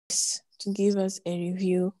to give us a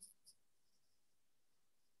review.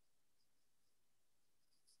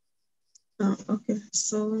 Okay,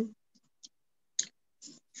 so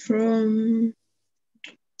from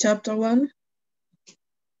chapter 1,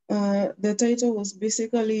 the title was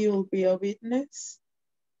basically You'll Be a Witness.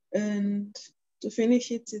 And to finish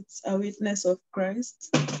it, it's a witness of Christ,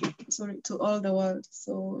 to all the world.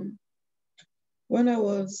 So when I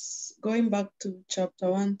was going back to chapter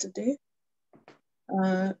 1 today,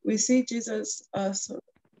 we see Jesus as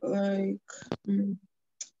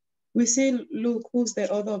we see Luke, who's the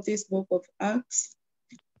author of this book of Acts,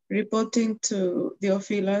 reporting to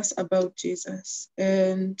Theophilus about Jesus.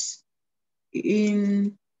 And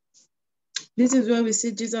this is where we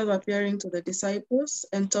see Jesus appearing to the disciples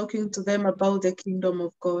and talking to them about the kingdom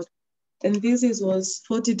of God. And this was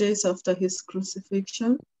 40 days after his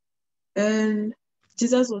crucifixion. And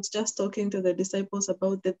Jesus was just talking to the disciples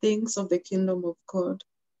about the things of the kingdom of God.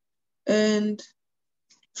 And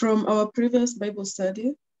from our previous Bible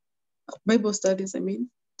studies, we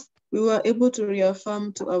were able to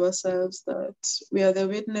reaffirm to ourselves that we are the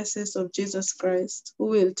witnesses of Jesus Christ, who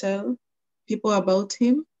will tell people about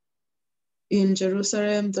him in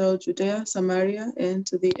Jerusalem, throughout Judea, Samaria, and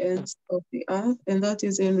to the ends of the earth. And that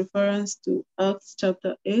is in reference to Acts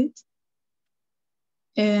chapter 8.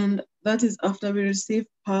 And that is after we receive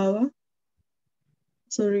power.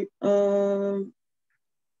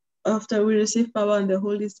 After we receive power and the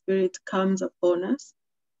Holy Spirit comes upon us.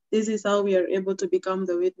 This is how we are able to become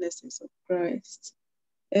the witnesses of Christ.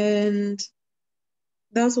 And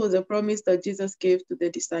that was a promise that Jesus gave to the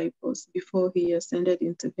disciples before he ascended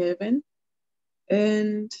into heaven.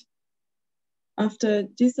 And after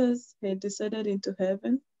Jesus had descended into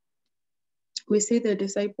heaven, we see the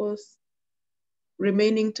disciples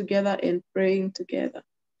remaining together and praying together.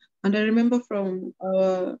 And I remember from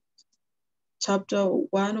our chapter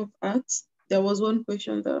 1 of Acts, there was one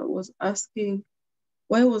question that was asking,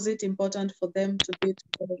 why was it important for them to be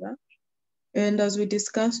together? And as we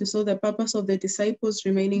discussed, we saw the purpose of the disciples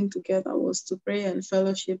remaining together was to pray and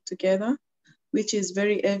fellowship together, which is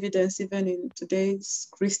very evident even in today's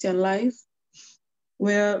Christian life,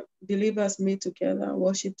 where believers meet together,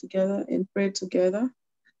 worship together, and pray together.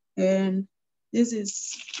 And this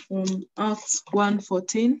is from Acts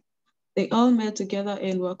 1:14. They all met together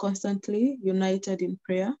and were constantly united in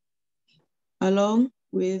prayer, along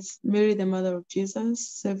with Mary, the mother of Jesus,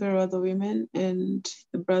 several other women, and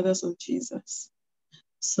the brothers of Jesus.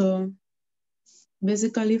 So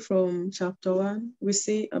basically from chapter 1, we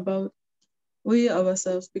see about we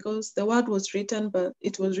ourselves, because the word was written, but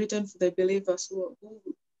it was written for the believers who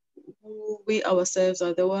we ourselves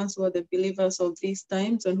are the ones who are the believers of these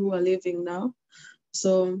times and who are living now.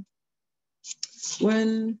 So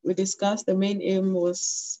when we discussed, the main aim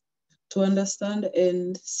was to understand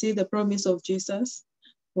and see the promise of Jesus,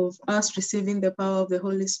 of us receiving the power of the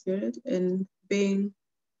Holy Spirit and being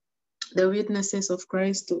the witnesses of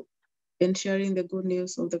Christ and sharing the good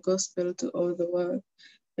news of the gospel to all the world.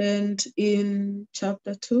 And in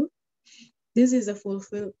chapter 2, this is a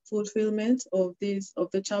fulfillment of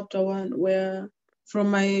the chapter 1, where from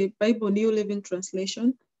my Bible New Living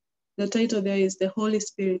Translation, the title there is The Holy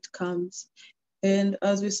Spirit Comes. And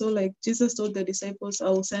as we saw, like Jesus told the disciples, I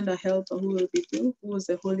will send a helper who will be you, who is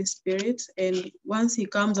the Holy Spirit. And once he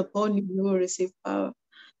comes upon you, you will receive power.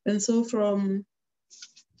 And so from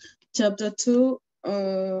chapter 2,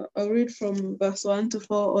 I'll read from verse 1 to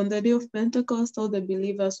 4. On the day of Pentecost, all the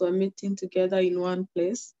believers were meeting together in one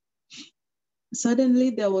place.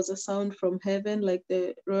 Suddenly there was a sound from heaven like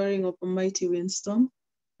the roaring of a mighty windstorm,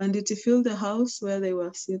 and it filled the house where they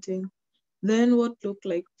were sitting. Then what looked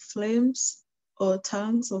like flames or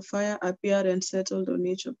tongues of fire appeared and settled on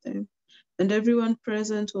each of them. And everyone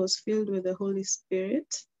present was filled with the Holy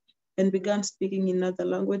Spirit and began speaking in other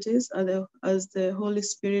languages as the Holy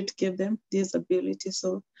Spirit gave them this ability.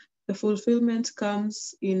 So the fulfillment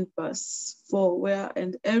comes in verse 4, where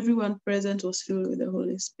and everyone present was filled with the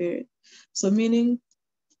Holy Spirit. So meaning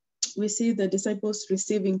we see the disciples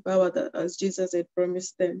receiving power that as Jesus had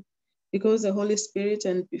promised them, because the Holy Spirit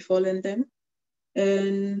had befallen them.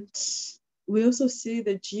 And we also see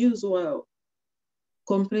the Jews were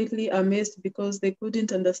completely amazed because they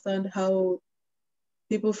couldn't understand how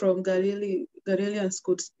people from Galileans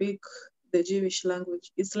could speak the Jewish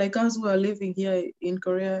language. It's like us who are living here in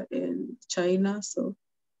Korea and China. So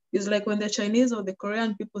it's like when the Chinese or the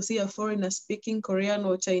Korean people see a foreigner speaking Korean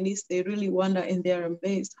or Chinese, they really wonder and they're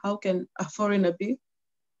amazed. How can a foreigner be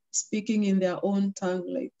speaking in their own tongue?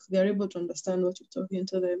 Like they're able to understand what you're talking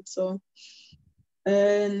to them. So,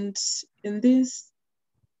 and in this,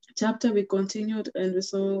 chapter, we continued and we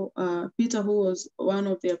saw Peter, who was one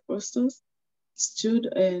of the apostles, stood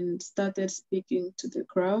and started speaking to the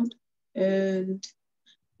crowd. And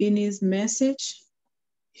in his message,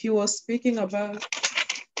 he was speaking about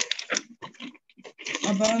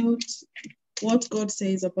what God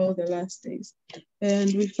says about the last days.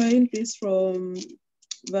 And we find this from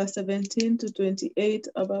verse 17 to 28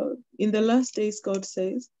 about, in the last days, God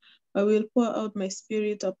says, I will pour out my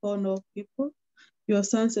spirit upon all people. Your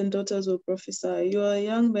sons and daughters will prophesy. Your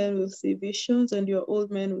young men will see visions, and your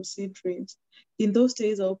old men will see dreams. In those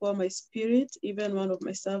days, I will pour my spirit, even one of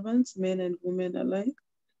my servants, men and women alike,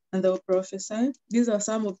 and they will prophesy. These are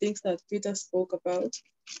some of things that Peter spoke about.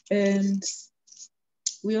 And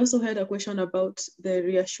we also had a question about the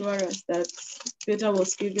reassurance that Peter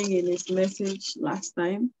was giving in his message last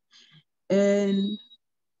time. And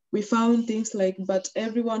we found things like, but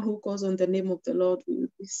everyone who calls on the name of the Lord will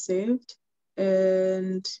be saved.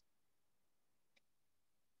 And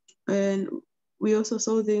we also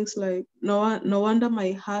saw things like, no wonder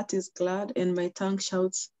my heart is glad and my tongue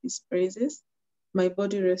shouts his praises. My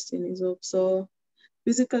body rests in his hope. So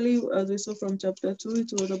basically, as we saw from chapter 2,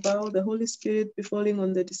 it was about the Holy Spirit befalling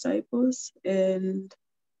on the disciples and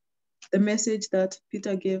the message that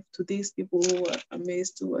Peter gave to these people who were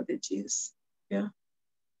amazed to what the Jews. Yeah.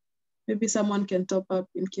 Maybe someone can top up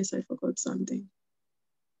in case I forgot something.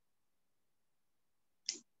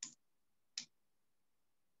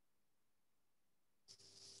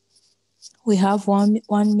 We have 1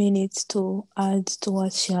 minute to add to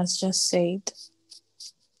what she has just said.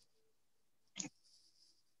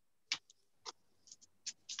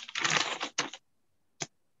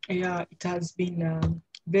 Yeah, it has been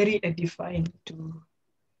very edifying to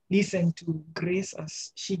listen to Grace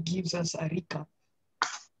as she gives us a recap,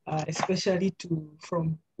 especially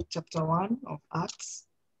from chapter 1 of Acts,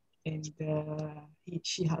 and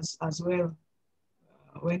she has as well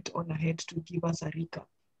went on ahead to give us a recap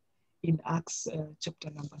in Acts chapter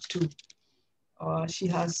number 2. She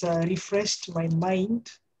has refreshed my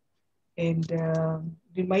mind and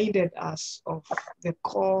reminded us of the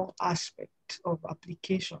core aspect of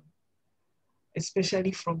application,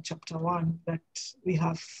 especially from chapter 1, that we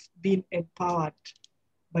have been empowered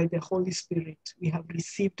by the Holy Spirit. We have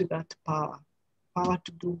received that power. Power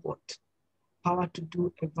to do what? Power to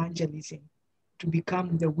do evangelism, to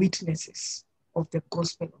become the witnesses of the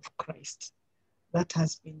gospel of Christ. That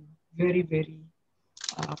has been very, very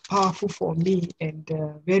powerful for me and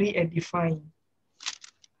very edifying,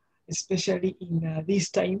 especially in this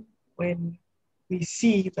time when we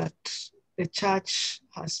see that the church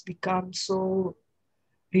has become so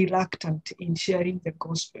reluctant in sharing the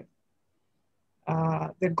gospel.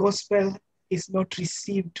 The gospel is not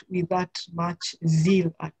received with that much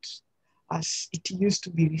zeal as it used to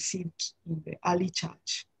be received in the early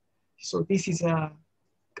church. So this is a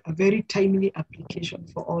very timely application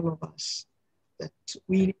for all of us, that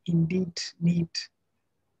we indeed need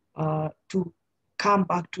to come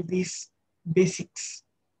back to these basics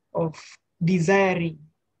of desiring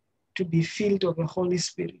to be filled of the Holy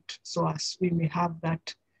Spirit, so as we may have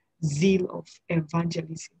that zeal of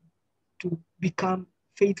evangelism to become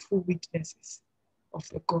faithful witnesses of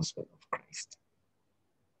the gospel of Christ.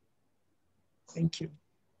 Thank you.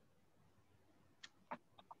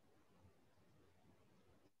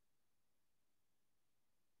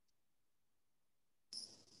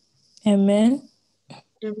 Amen.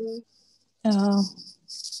 Mm-hmm.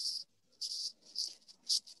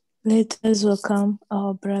 Let us welcome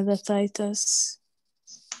our brother Titus.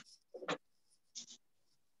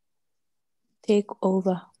 Take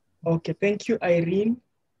over. Okay, thank you, Irene.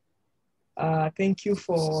 Thank you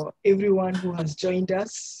for everyone who has joined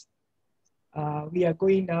us. We are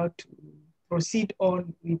going now to proceed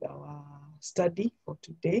on with our study for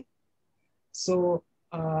today. So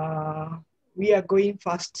we are going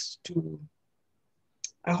first to,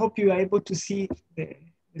 I hope you are able to see the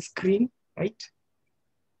screen, right?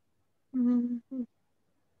 Mm-hmm.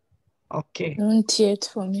 Okay. Not yet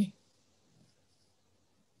for me.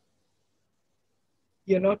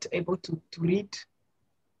 You're not able to read?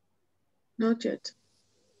 Not yet.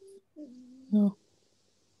 No.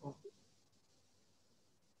 Oh.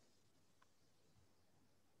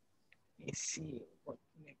 Let's see what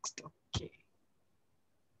next. Okay.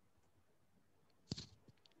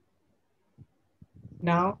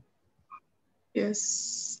 Now?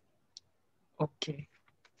 Yes. Okay.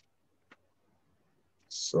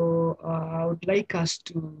 So I would like us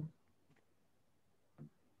to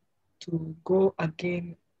go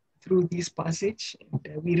again through this passage.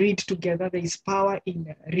 And we read together. There is power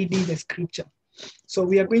in reading the scripture. So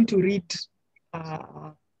we are going to read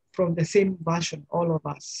from the same version, all of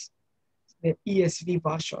us, the ESV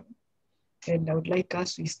version. And I would like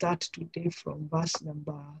us to start today from verse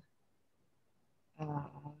number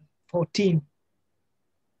 14.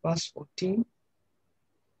 Verse 14.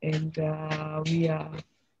 And we are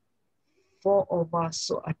 4 of us,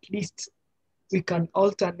 so at least we can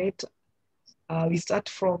alternate. We start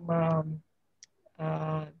from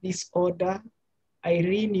this order.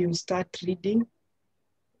 Irene, you start reading.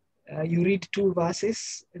 You read 2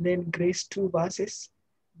 verses, and then Grace 2 verses,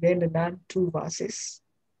 then Nan 2 verses,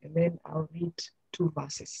 and then I'll read 2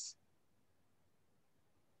 verses.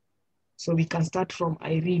 So we can start from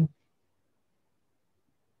Irene.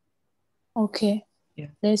 Okay.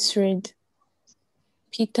 Yeah. Let's read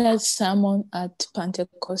Peter's sermon at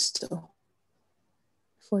Pentecostal.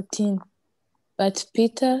 14. But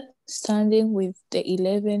Peter, standing with the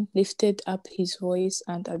 11, lifted up his voice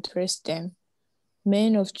and addressed them,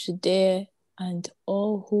 Men of Judea and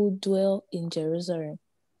all who dwell in Jerusalem,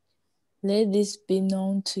 let this be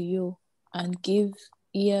known to you, and give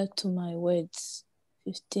ear to my words.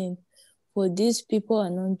 15. For these people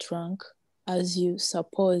are not drunk, as you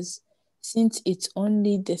suppose, since it's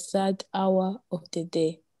only the 3rd hour of the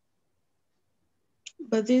day.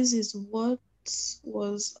 But this is what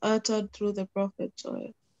was uttered through the prophet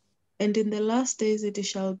Joel. And in the last days it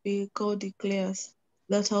shall be, God declares,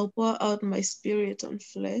 that I'll pour out my spirit on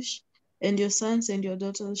flesh, and your sons and your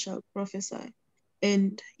daughters shall prophesy,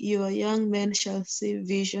 and your young men shall see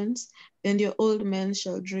visions, and your old men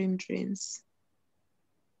shall dream dreams.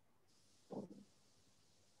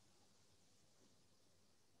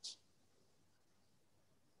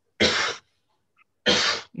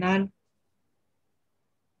 Nan.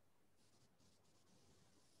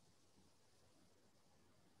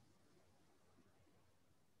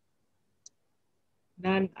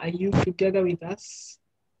 Nan, are you together with us?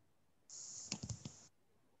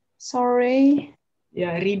 Sorry,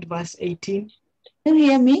 Yeah, read verse 18. you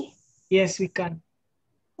hear me? Yes, we can.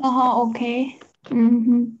 Okay.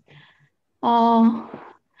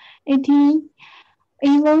 18,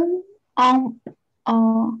 even on,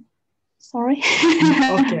 sorry.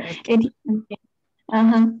 Okay.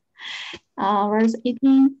 18, verse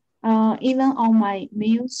 18, even on my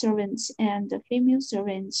male servants and female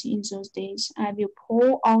servants in those days, I will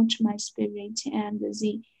pour out my spirit, and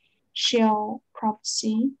they shall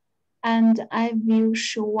prophesy, and I will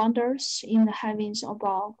show wonders in the heavens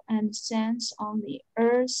above and signs on the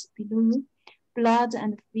earth below, blood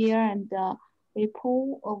and fire and the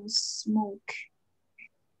vapor of smoke.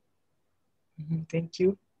 Thank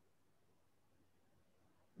you.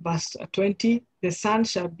 Verse 20, the sun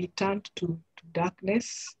shall be turned to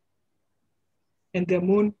darkness and the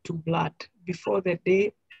moon to blood before the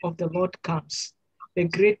day of the Lord comes, the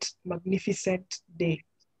great magnificent day.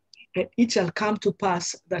 And it shall come to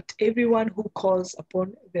pass that everyone who calls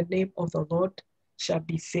upon the name of the Lord shall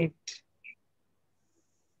be saved.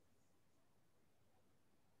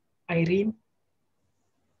 Irene.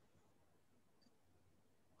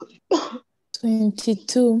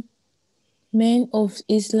 22. Men of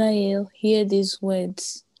Israel, hear these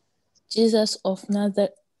words. Jesus of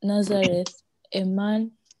Nazareth, a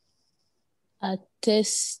man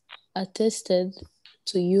attested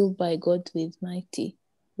to you by God with mighty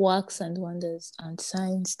works and wonders and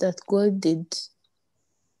signs that God did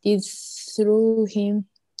through him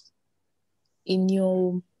in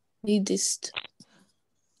your midst.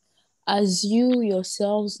 As you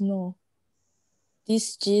yourselves know,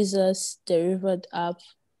 this Jesus delivered up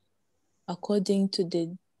according to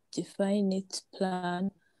the definite plan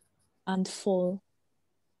and full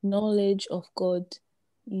knowledge of God,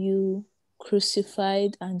 you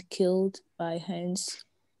crucified and killed by hands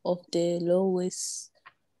of the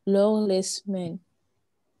lawless men.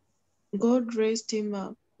 God raised him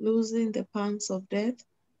up, losing the pangs of death,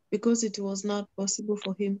 because it was not possible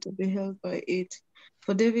for him to be held by it.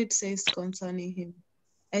 For David says concerning him,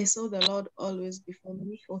 I saw the Lord always before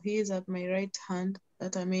me, for he is at my right hand,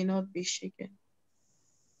 that I may not be shaken.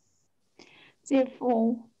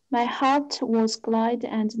 Therefore, my heart was glad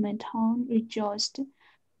and my tongue rejoiced.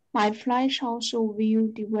 My flesh also will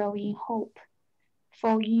dwell in hope.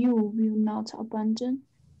 For you will not abandon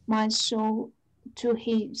my soul to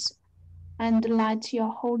his, and let your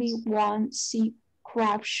Holy One see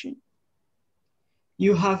corruption.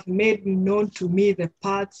 You have made known to me the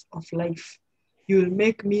paths of life. You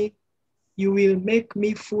will make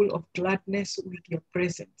me full of gladness with your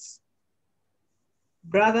presence.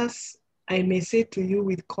 Brothers, I may say to you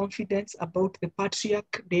with confidence about the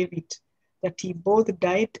patriarch David, that he both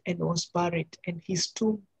died and was buried, and his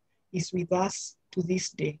tomb is with us to this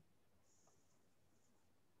day.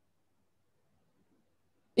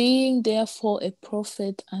 Being therefore a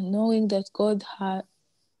prophet, and knowing that God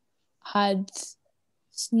had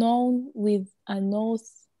sworn with an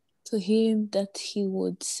oath to him that he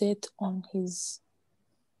would set on his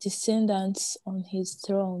descendants on his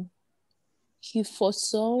throne, he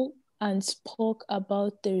foresaw and spoke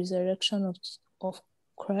about the resurrection of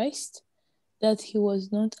Christ, that he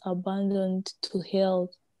was not abandoned to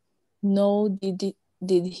hell, nor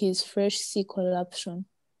did his flesh see corruption.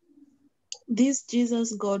 This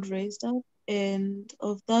Jesus God raised up, and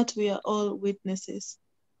of that we are all witnesses.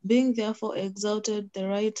 Being therefore exalted the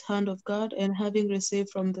right hand of God, and having received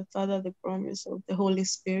from the Father the promise of the Holy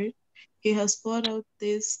Spirit, he has poured out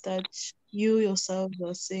this that you yourselves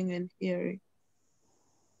are seeing and hearing.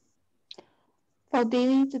 For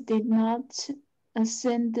David did not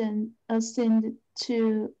ascend into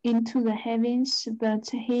the heavens, but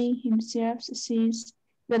he himself says,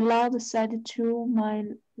 "The Lord said to my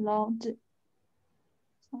Lord,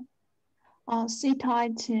 sit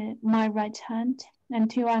at my right hand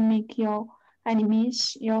until I make your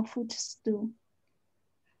enemies your footstool."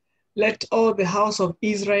 Let all the house of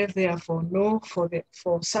Israel therefore know for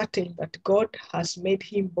certain that God has made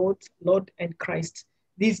him both Lord and Christ,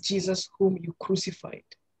 this Jesus whom you crucified.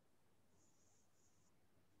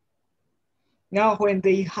 Now when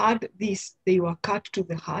they heard this, they were cut to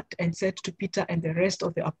the heart and said to Peter and the rest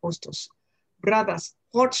of the apostles, "Brothers,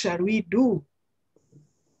 what shall we do?"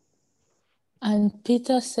 And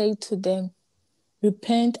Peter said to them,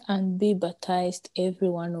 "Repent and be baptized, every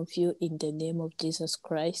one of you, in the name of Jesus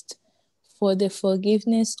Christ, for the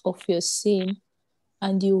forgiveness of your sin,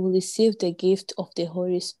 and you will receive the gift of the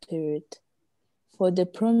Holy Spirit. For the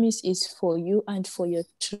promise is for you and for your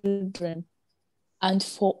children, and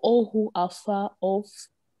for all who are far off,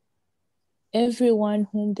 everyone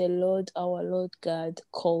whom the Lord our Lord God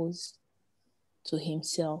calls to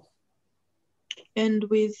himself."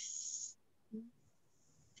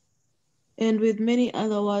 And with many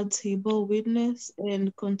other words he bore witness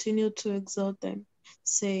and continued to exhort them,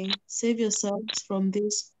 saying, "Save yourselves from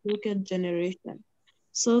this wicked generation."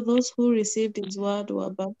 So those who received his word were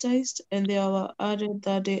baptized, and there were added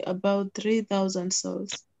that day about 3,000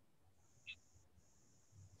 souls.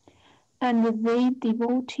 And they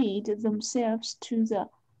devoted themselves to the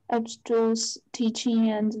apostles' teaching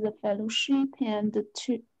and the fellowship, and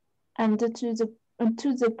to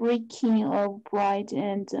the breaking of bread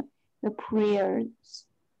and the prayers,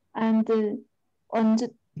 and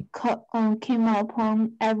came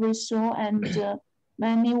upon every soul, and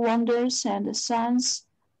many wonders and signs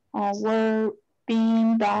were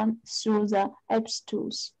being done through the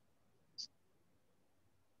apostles.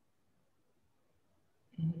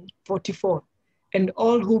 44. And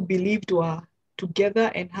all who believed were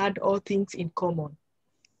together and had all things in common.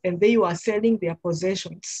 And they were selling their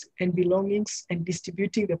possessions and belongings and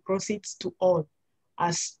distributing the proceeds to all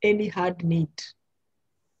as any had need.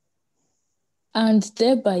 And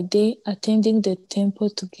day by day, attending the temple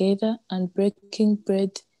together and breaking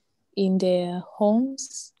bread in their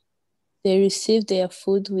homes, they received their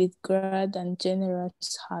food with glad and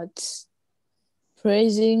generous hearts,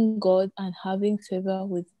 praising God and having favor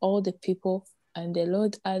with all the people. And the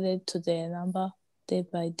Lord added to their number day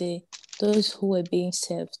by day those who were being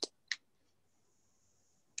saved.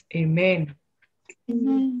 Amen.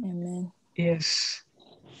 Amen. Amen. Yes.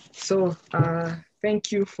 So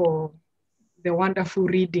thank you for the wonderful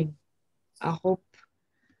reading. I hope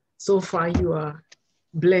so far you are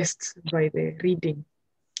blessed by the reading.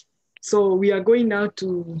 So we are going now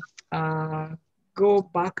to go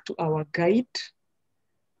back to our guide.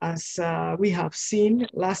 As we have seen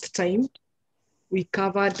last time, we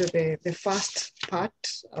covered the first part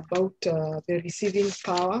about the receiving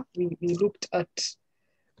power. We looked at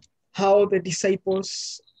how the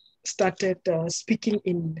disciples started speaking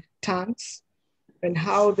in tongues and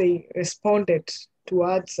how they responded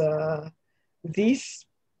towards this.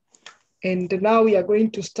 And now we are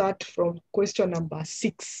going to start from question number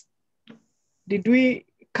 6. Did we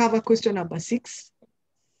cover question number 6?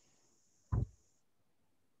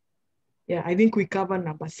 Yeah, I think we covered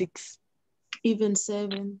number 6. Even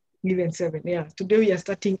 7. Even 7, yeah. Today we are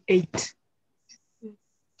starting 8.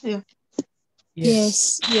 Yeah.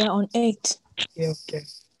 Yes, we are on 8. Yeah, okay.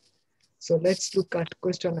 So let's look at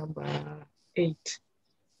question number 8.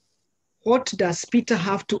 What does Peter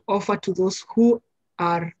have to offer to those who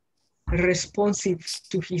are responsive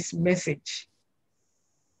to his message?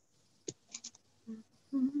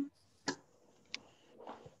 Mhm.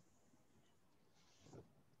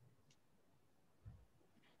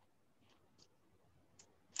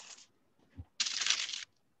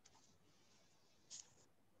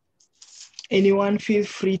 Anyone feel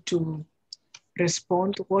free to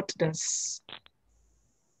respond? What does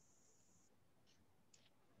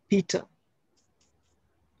Peter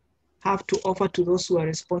have to offer to those who are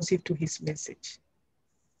responsive to his message?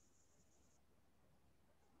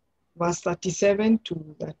 Verse 37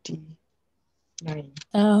 to 39.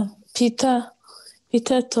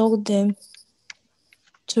 Peter told them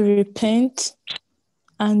to repent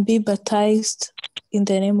and be baptized in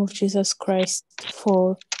the name of Jesus Christ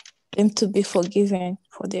for them to be forgiven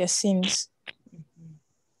for their sins.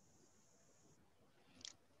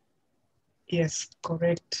 Yes,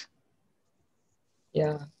 correct.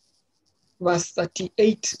 Yeah. Verse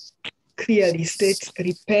 38 clearly states,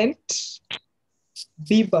 repent,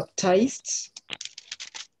 be baptized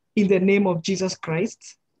in the name of Jesus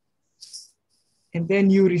Christ, and then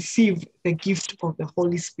you receive the gift of the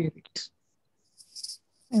Holy Spirit.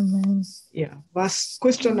 Amen. Yeah.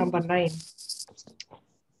 Question number 9.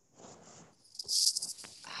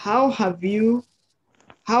 How have your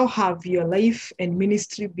life and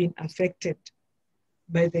ministry been affected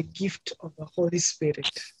by the gift of the Holy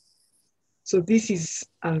Spirit? So this is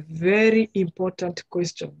a very important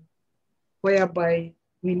question, whereby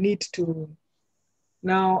we need to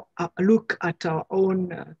now look at our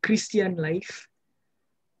own Christian life.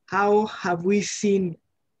 How have we seen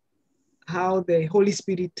how the Holy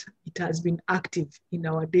Spirit, it has been active in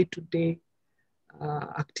our day-to-day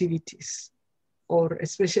activities, or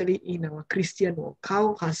especially in our Christian walk?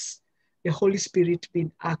 How has the Holy Spirit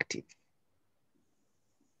been active?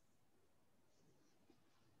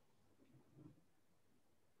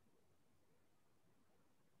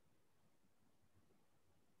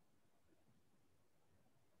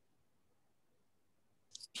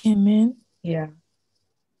 Amen. Yeah.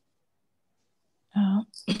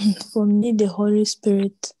 For me, the Holy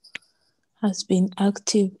Spirit has been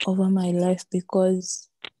active over my life because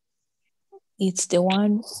it's the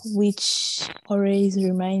one which always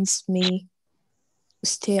reminds me to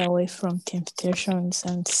stay away from temptations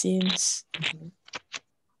and sins. Mm-hmm.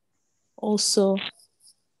 Also,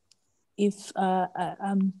 if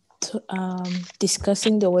I'm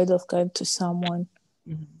discussing the word of God to someone,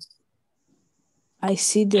 Mm-hmm. I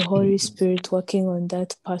see the Holy Spirit working on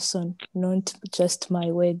that person, not just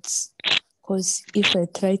my words. Because if I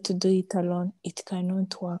try to do it alone, it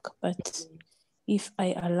cannot work. But if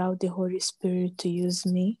I allow the Holy Spirit to use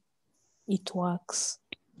me, it works.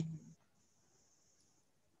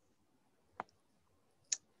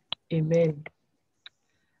 Amen.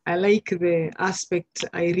 I like the aspect,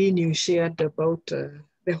 Irene, you shared about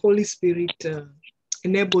the Holy Spirit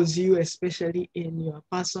enables you, especially in your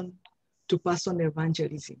person-to-person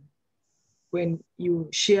evangelism. When you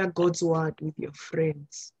share God's word with your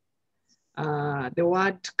friends, the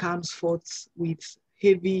word comes forth with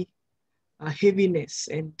heaviness,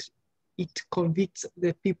 and it convicts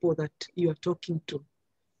the people that you are talking to.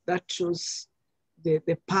 That shows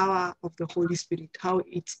the power of the Holy Spirit, how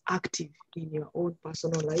it's active in your own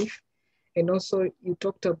personal life. And also you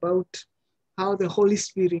talked about how the Holy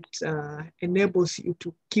Spirit enables you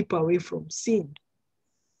to keep away from sin.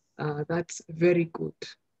 That's very good.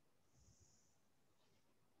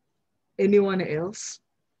 Anyone else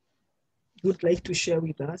would like to share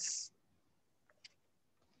with us?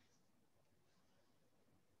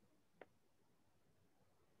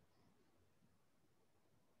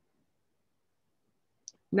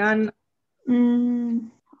 None?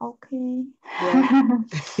 Okay. Yeah.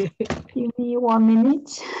 Give me 1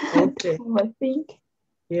 minute. Okay. I think.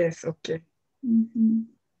 Yes, okay. Mm-hmm.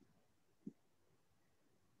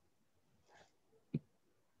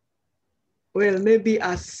 Well, maybe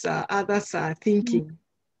as others are thinking,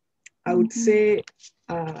 I would say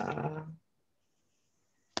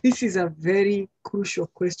this is a very crucial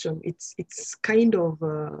question. It's kind of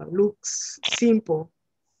looks simple,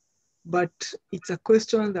 but it's a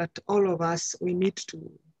question that all of us, we need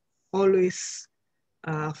to always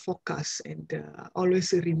focus and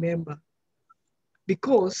always remember.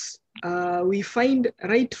 Because we find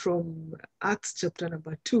right from Acts chapter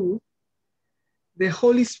number 2, the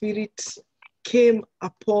Holy Spirit came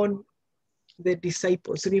upon the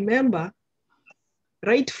disciples. Remember,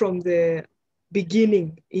 right from the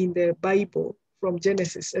beginning in the Bible, from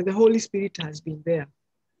Genesis, the Holy Spirit has been there.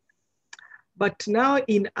 But now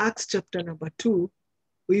in Acts chapter number 2,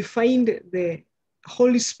 we find the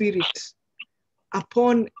Holy Spirit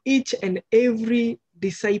upon each and every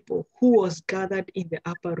disciple who was gathered in the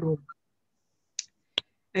upper room.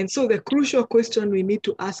 And so the crucial question we need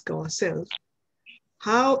to ask ourselves,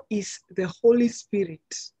 how is the Holy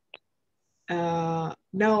Spirit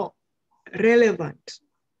now relevant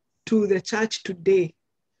to the church today,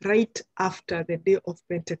 right after the day of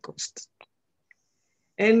Pentecost?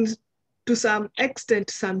 And to some extent,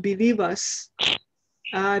 some believers,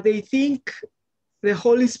 they think the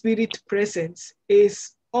Holy Spirit presence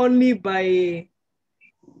is only by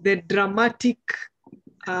the dramatic,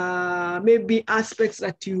 maybe aspects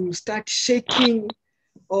that you start shaking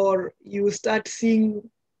or you start seeing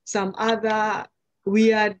some other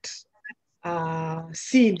weird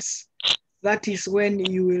scenes. That is when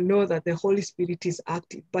you will know that the Holy Spirit is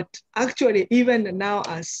active. But actually, even now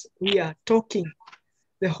as we are talking,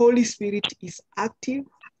 the Holy Spirit is active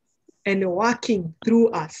and working through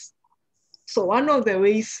us. So one of the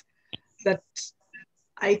ways that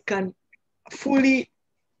I can fully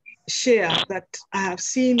share that I have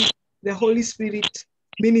seen the Holy Spirit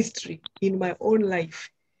ministry in my own life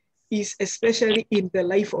is especially in the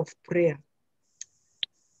life of prayer.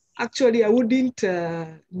 Actually, I wouldn't,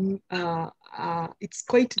 it's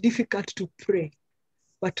quite difficult to pray,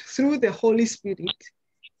 but through the Holy Spirit,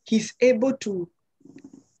 he's able to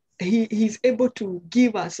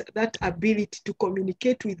give us that ability to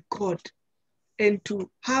communicate with God and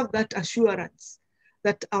to have that assurance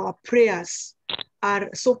that our prayers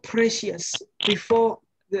are so precious before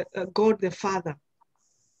God the Father.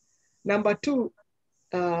 Number two,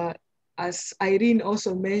 as Irene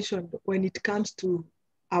also mentioned, when it comes to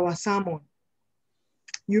our sermon,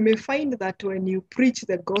 you may find that when you preach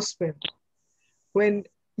the gospel, when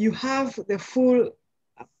you have the full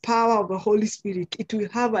power of the Holy Spirit, it will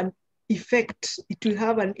have an effect, it will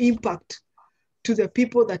have an impact to the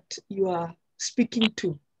people that you are speaking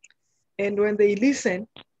to. And when they listen,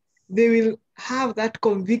 they will have that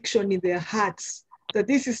conviction in their hearts that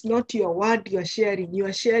this is not your word you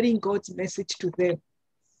are sharing God's message to them.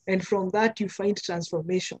 And from that, you find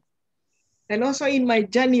transformation. And also in my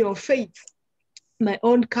journey of faith, my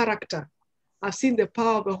own character, I've seen the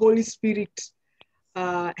power of the Holy Spirit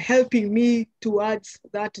helping me towards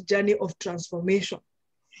that journey of transformation.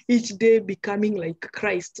 Each day becoming like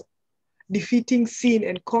Christ, defeating sin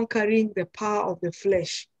and conquering the power of the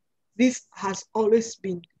flesh. This has always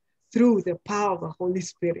been through the power of the Holy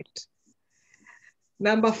Spirit.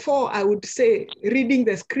 Number four, I would say reading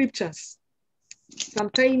the scriptures.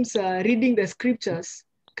 Sometimes reading the scriptures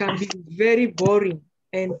can be very boring,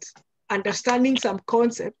 and understanding some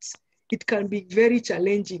concepts, it can be very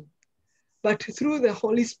challenging. But through the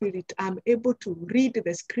Holy Spirit, I'm able to read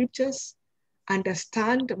the scriptures,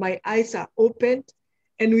 understand, my eyes are opened,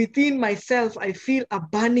 and within myself, I feel a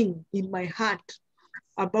burning in my heart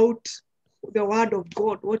about the word of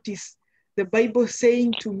God. What is the Bible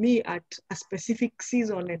saying to me at a specific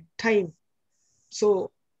season and time?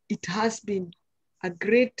 So it has been a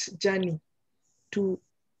great journey to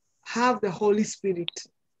have the Holy Spirit.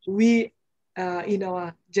 We in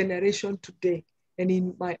our generation today and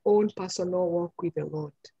in my own personal walk with the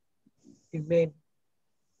Lord. Amen.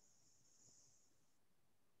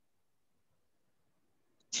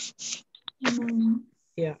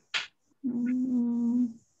 Yeah.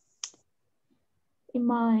 In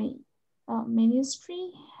my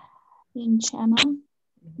ministry in China,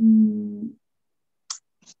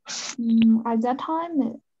 at that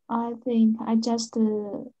time, I think I just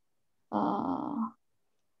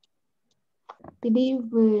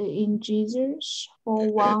believe in Jesus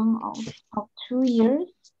for 1 or 2 years,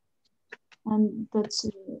 and that's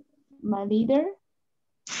my leader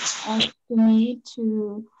asked me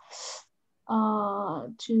to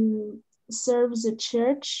serve the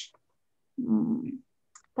church,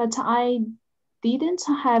 but I didn't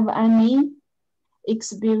have any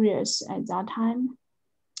experience at that time,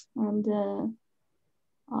 and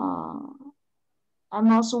I'm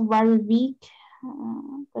also very weak,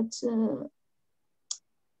 but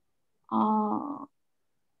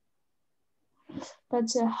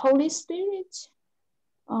the Holy Spirit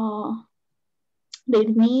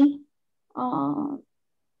led me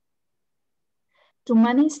to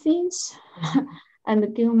many things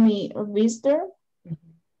and give me a wisdom.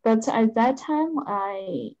 But at that time,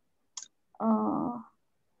 I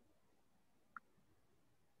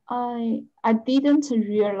didn't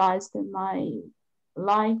realize that my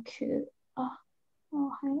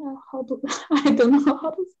how to I don't know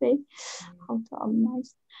how to say how to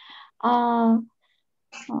organize.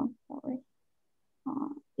 Sorry.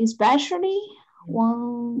 Especially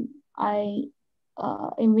when I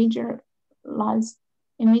evangelized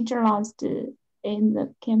in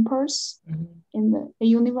the campus, in the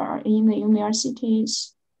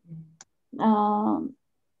universities.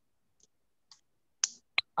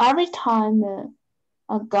 Every time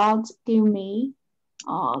God gave me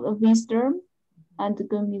the wisdom and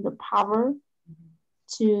gave me the power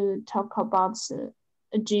to talk about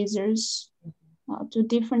Jesus to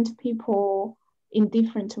different people in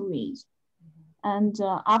different ways. And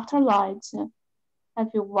after light, I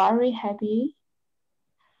feel very happy.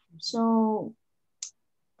 So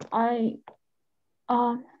I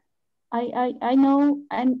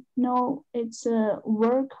know it's a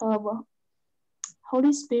work of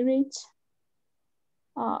Holy Spirit.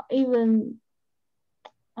 Even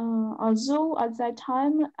although at that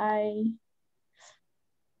time I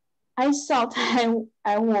thought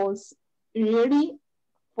I was really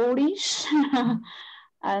foolish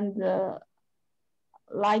and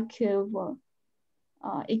lack of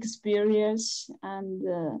experience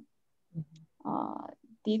and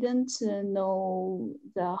didn't know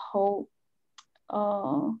the whole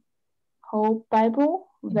Bible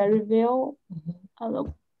very well.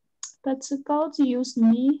 But God used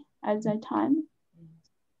me at that time,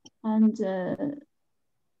 and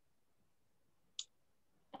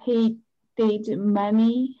He did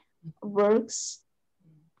many works.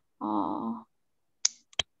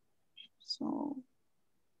 So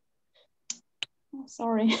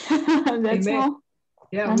sorry, that's Amen. all.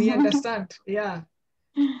 Yeah, we understand. Yeah.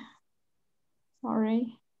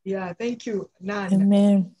 Sorry. Yeah, thank you, Nan.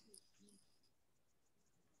 Amen.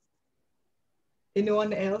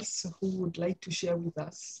 Anyone else who would like to share with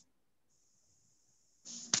us?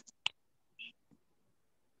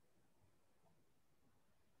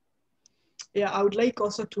 Yeah, I would like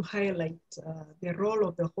also to highlight the role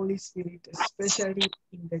of the Holy Spirit, especially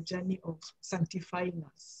in the journey of sanctifying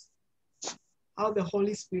us. How the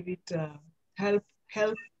Holy Spirit help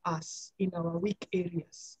us in our weak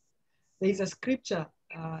areas. There is a scripture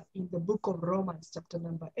in the book of Romans, chapter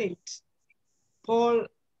number 8. Paul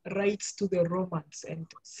writes to the Romans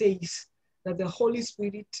and says that the Holy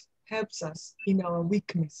Spirit helps us in our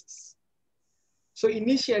weaknesses. So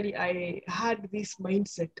initially, I had this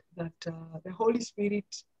mindset that the Holy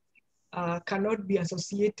Spirit cannot be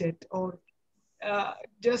associated or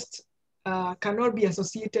cannot be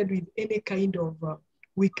associated with any kind of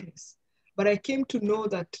weakness. But I came to know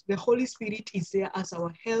that the Holy Spirit is there as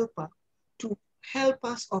our helper to help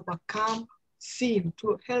us overcome sin,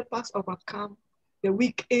 to help us overcome the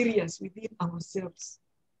weak areas within ourselves.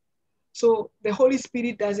 So the Holy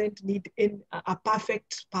Spirit doesn't need a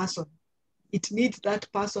perfect person. It needs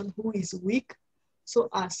that person who is weak, so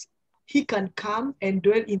as he can come and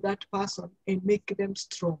dwell in that person and make them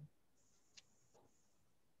strong.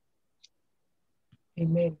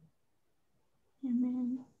 Amen.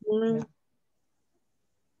 Amen. Yeah.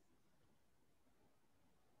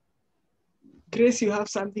 Grace, you have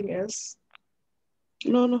something else?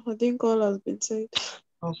 No, I think all has been said.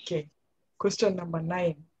 Okay. Question number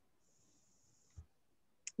 9.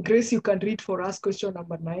 Grace, you can read for us question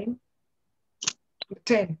number 9.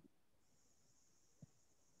 10.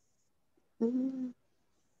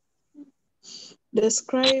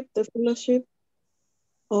 Describe the fellowship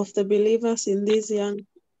of the believers in this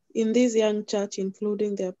young church,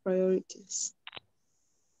 including their priorities.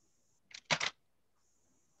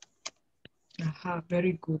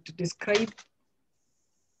 Very good. Describe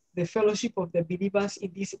the fellowship of the believers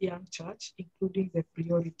in this young church, including the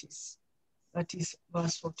priorities. That is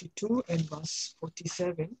verse 42 and verse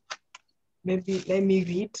 47. Maybe let me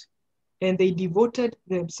read. And they devoted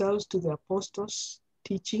themselves to the apostles'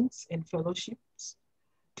 teachings and fellowships,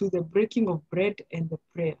 to the breaking of bread and the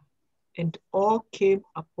prayer. And awe came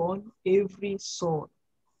upon every soul.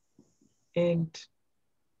 And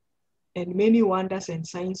many wonders and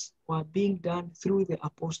signs were being done through the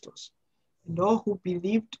apostles. And all who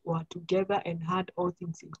believed were together and had all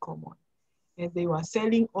things in common. And they were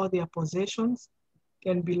selling all their possessions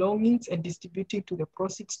and belongings and distributing to the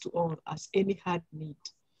proceeds to all as any had need.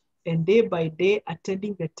 And day by day,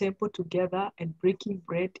 attending the temple together and breaking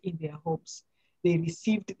bread in their homes, they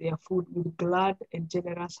received their food with glad and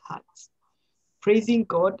generous hearts, praising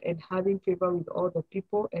God and having favor with all the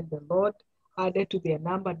people. And the Lord added to their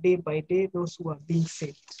number day by day those who are being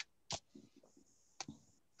saved.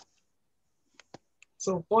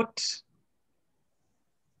 So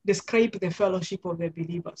describe the fellowship of the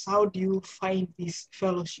believers. How do you find this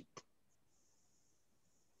fellowship?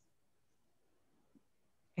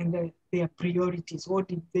 And their priorities, what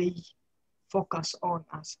did they focus on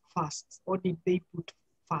as first? What did they put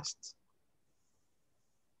first?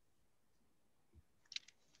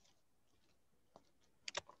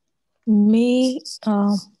 Me,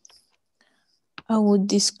 I would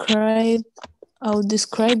describe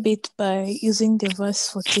it by using the verse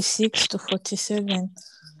 46 to 47.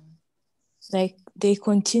 Like, they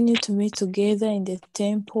continue to meet together in the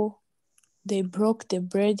temple. They broke the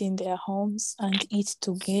bread in their homes and eat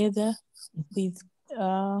together with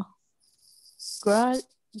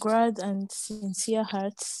glad and sincere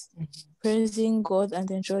hearts, Mhm. praising God and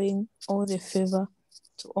enjoying all the favor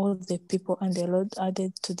to all the people, and the Lord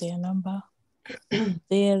added to their number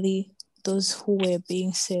daily those who were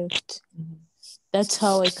being saved. Mhm. That's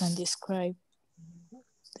how I can describe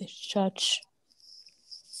the church.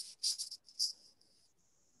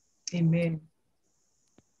 Amen.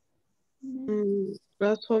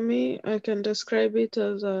 As for me, I can describe it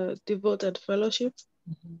as a devoted fellowship,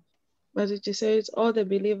 Mhm. but it says all the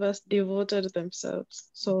believers devoted themselves.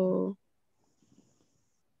 So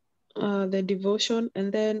the devotion,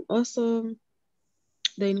 and then also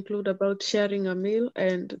they include about sharing a meal,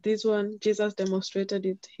 and this one Jesus demonstrated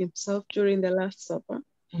it himself during the Last Supper,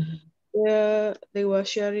 Mhm. where they were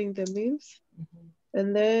sharing the meals, Mhm.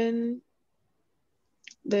 and then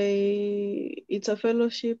it's a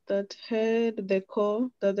fellowship that had the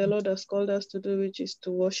core that the Lord has called us to do, which is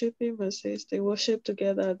to worship Him. It says they worship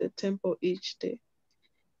together at the temple each day,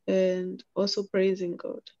 and also praising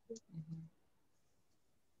God. Mhm.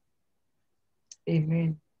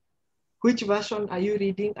 Amen. Which version are you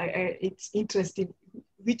reading? It's interesting.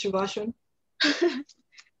 Which version?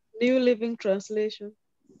 New Living Translation.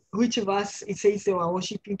 Which verse? It says they were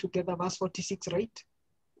worshiping together, verse 46, right?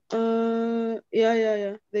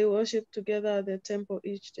 Yeah. They worship together at the temple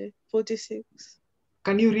each day. 46.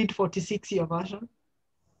 Can you read 46, your version?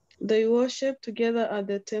 They worshiped together at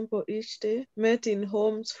the temple each day, met in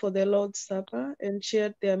homes for the Lord's Supper, and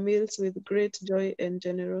shared their meals with great joy and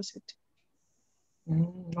generosity.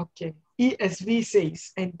 Okay. ESV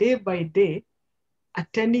says, and day by day,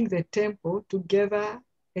 attending the temple together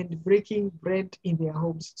and breaking bread in their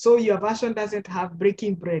homes. So your version doesn't have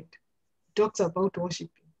breaking bread. It talks about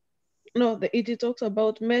worshiping. No, it talks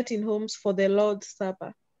about met in homes for the Lord's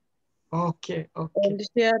Supper Okay. and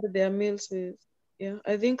shared their meals with, yeah,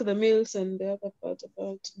 I think the meals and the other part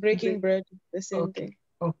about breaking bread, the same thing.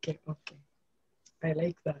 Okay. I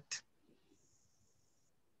like that.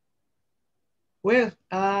 Well,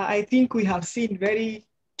 I think we have seen very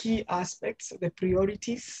key aspects, the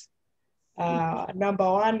priorities.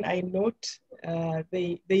 Number one, I note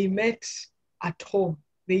they met at home.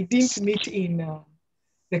 They didn't meet in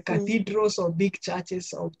the cathedrals or big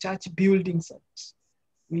churches or church buildings that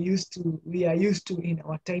we are used to in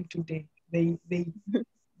our time today. They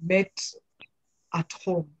met at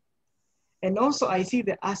home. And also I see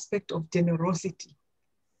the aspect of generosity.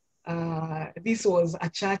 This was a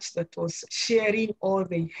church that was sharing all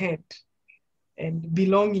they had and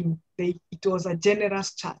belonging. It was a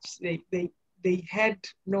generous church. They had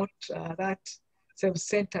not that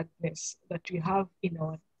self-centeredness that we have in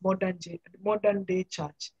our modern day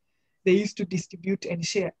church. They used to distribute and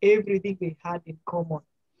share everything they had in common.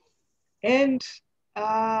 And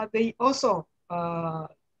they also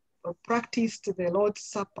practiced the Lord's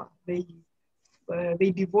Supper. They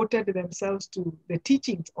devoted themselves to the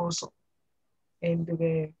teachings also, and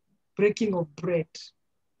the breaking of bread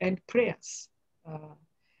and prayers. Uh,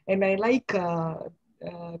 and I like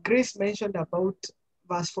Grace mentioned about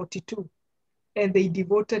verse 42, and they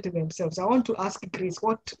devoted themselves. I want to ask Grace,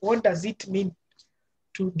 what does it mean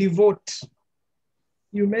to devote?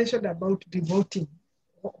 You mentioned about devoting.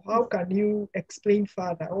 How can you explain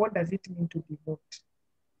further? What does it mean to devote?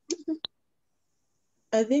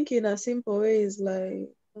 I think in a simple way is like,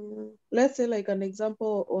 let's say like an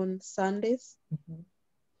example on Sundays,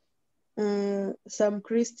 some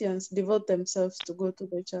Christians devote themselves to go to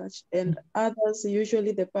the church, and others,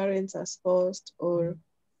 usually the parents are forced, or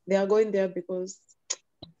they are going there because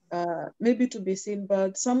maybe to be seen,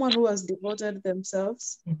 but someone who has devoted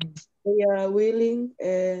themselves, they are willing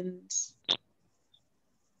and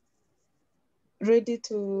ready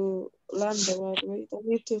to learn the word. Wait, I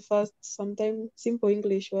need to first sometimes simple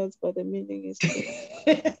English words, but the meaning is true.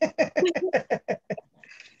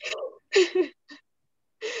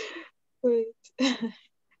 Wait.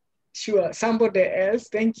 Sure, somebody else,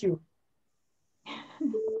 thank you.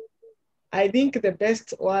 I think the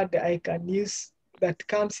best word I can use that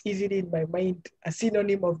comes easily in my mind, a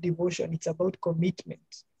synonym of devotion, it's about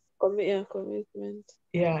commitment. Commitment.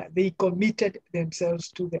 Yeah, they committed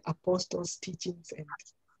themselves to the apostles' teachings and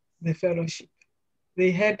the fellowship.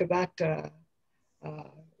 They had that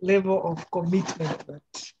level of commitment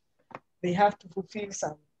that they have to fulfill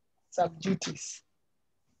some duties.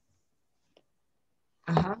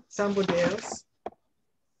 Somebody else?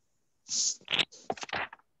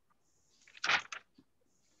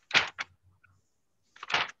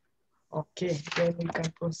 Okay, then we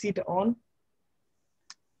can proceed on.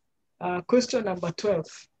 Question number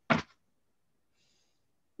 12.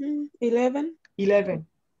 11. 11.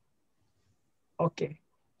 Okay.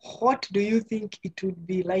 what do you think it would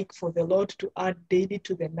be like for the Lord to add daily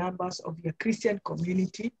to the numbers of your Christian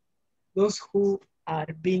community, those who are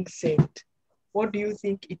being saved? What do you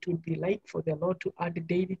think it would be like for the Lord to add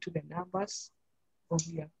daily to the numbers of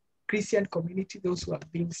your Christian community, those who are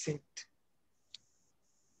being saved?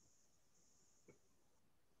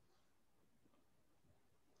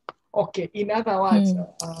 Okay, in other words,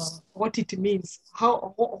 what it means,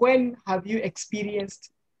 when have you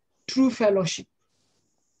experienced true fellowship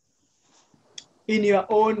in your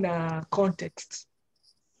own context?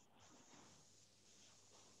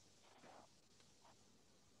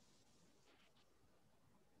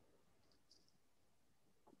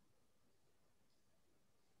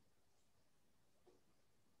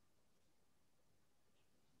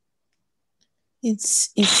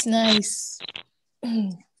 It's nice.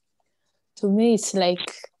 To me, it's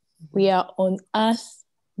like we are on earth,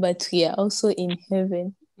 but we are also in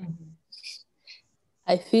heaven.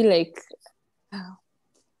 I feel like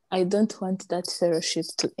I don't want that fellowship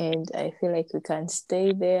to end. I feel like we can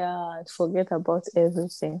stay there and forget about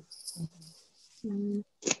everything.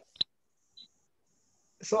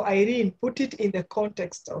 So Irene, put it in the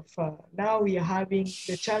context of now we are having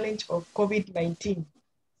the challenge of COVID-19.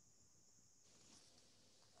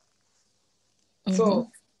 So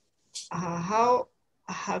how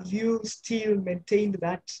have you still maintained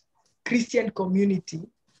that Christian community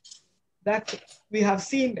that we have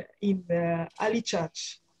seen in the early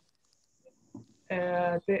church?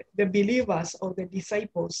 The believers or the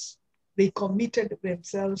disciples, they committed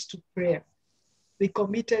themselves to prayer. They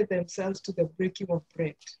committed themselves to the breaking of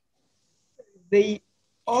bread. They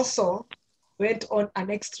also went on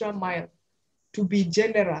an extra mile to be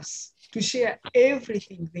generous, to share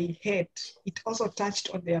everything they had. It also touched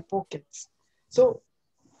on their pockets. So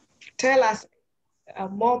tell us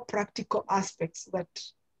more practical aspects that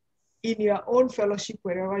in your own fellowship,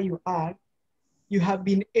 wherever you are, you have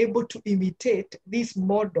been able to imitate this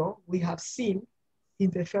model we have seen in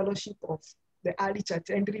the fellowship of the early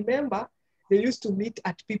church. And remember, they used to meet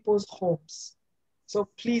at people's homes. So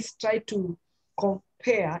please try to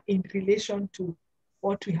compare in relation to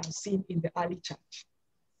what we have seen in the early church.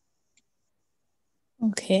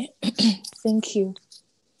 Okay, thank you.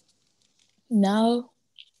 Now,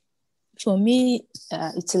 for me,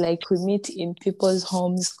 it's like we meet in people's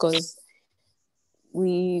homes because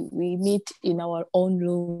we meet in our own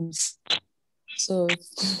rooms. So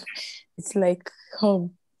it's like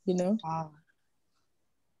home, you know? Wow.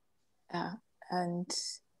 And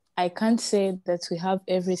I can't say that we have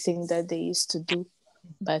everything that they used to do,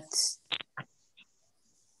 but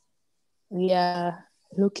we are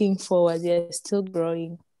looking forward. We are still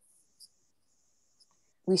growing.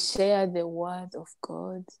 We share the word of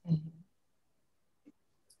God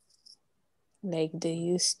like they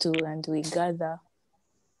used to, and we gather.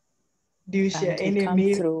 Do you share and we any come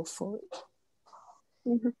meal? through for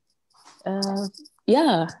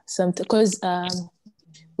yeah, something because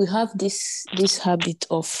we have this habit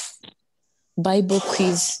of Bible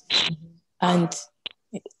quiz, and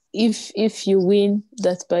if you win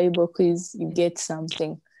that Bible quiz, you get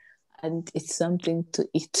something, and it's something to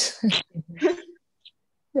eat.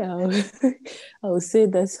 Yeah, I would say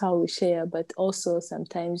that's how we share, but also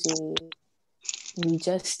sometimes we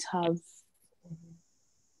just have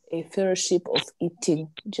a fellowship of eating,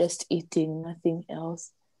 just eating, nothing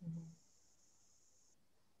else.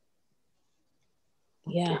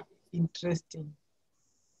 Yeah. Okay. Interesting.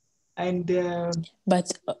 And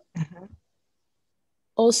but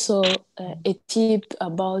also a tip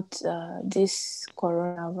about this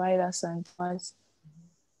coronavirus and what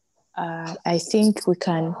I think we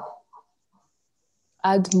can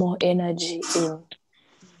add more energy in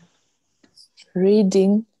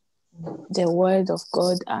reading the word of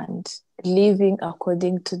God and living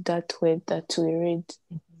according to that word that we read.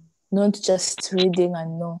 Not just reading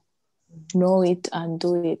and know it and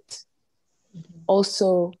do it.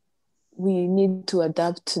 Also, we need to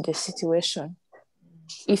adapt to the situation.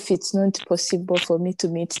 If it's not possible for me to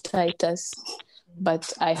meet Titus,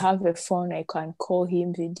 but I have a phone, I can call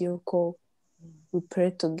him, video call. We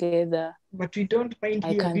pray together. but we don't find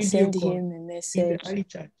I here can video send call him a in the message. early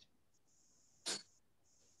church.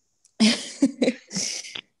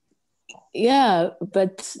 Yeah,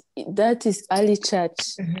 but that is early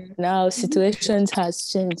church. Now situations has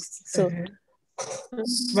changed. So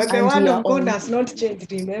But the and word we are of God on. has not changed,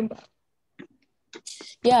 remember?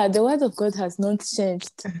 Yeah, the word of God has not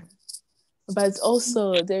changed. But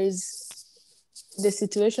also there is the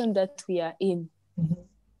situation that we are in.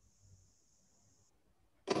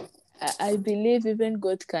 I believe even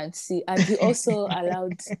God can see, and He also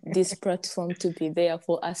allowed this platform to be there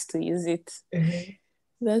for us to use it.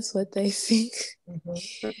 That's what I think.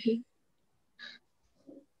 Mhm.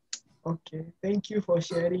 Okay, thank you for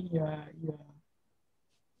sharing your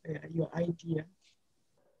idea.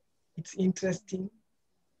 It's interesting.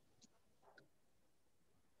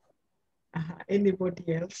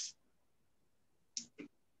 Anybody else?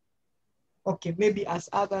 Okay, maybe as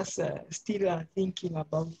others still are thinking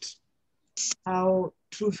about how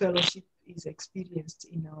true fellowship is experienced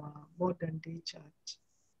in our modern day church,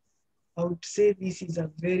 I would say this is a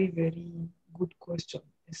very, very good question,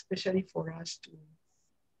 especially for us to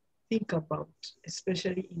think about,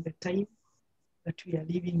 especially in the time that we are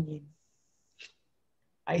living in.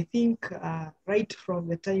 I think right from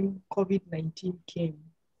the time COVID-19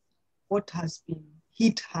 came, what has been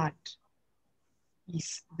hit hard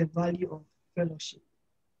is the value of fellowship.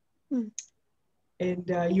 Mm. And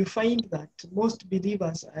you find that most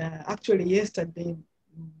believers, actually yesterday,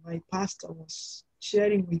 my pastor was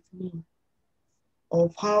sharing with me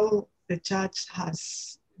of how the church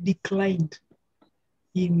has declined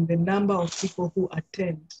in the number of people who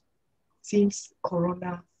attend since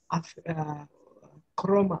coronavirus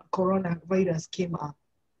came up.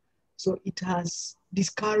 So it has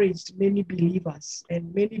discouraged many believers,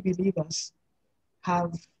 and many believers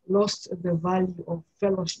have lost the value of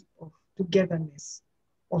fellowship, of togetherness,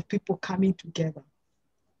 of people coming together.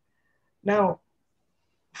 Now,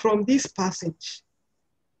 from this passage,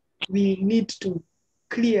 we need to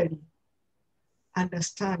clearly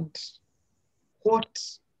understand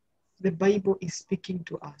what the Bible is speaking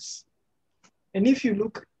to us. And if you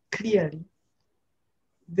look clearly,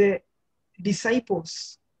 the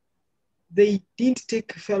disciples, they didn't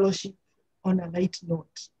take fellowship on a light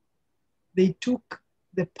note. They took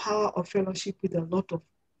the power of fellowship with a lot of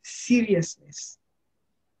seriousness.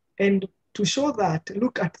 And to show that,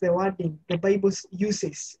 look at the wording the Bible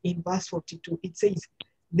uses in verse 42. It says,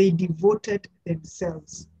 they devoted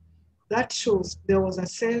themselves. That shows there was a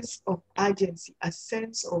sense of urgency, a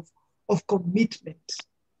sense of commitment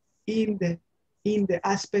in the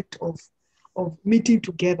aspect of meeting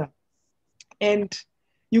together. And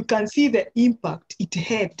you can see the impact it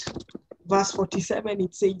had. Verse 47,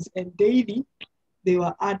 it says, and daily they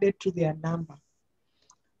were added to their number.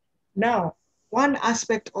 Now, one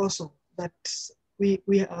aspect also that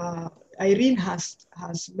Irene has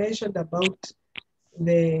mentioned about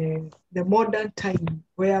the modern time,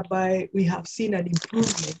 whereby we have seen an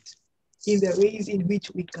improvement in the ways in which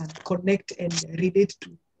we can connect and relate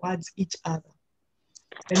towards each other.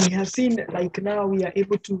 And we have seen, like now, we are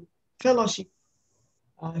able to fellowship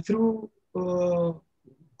through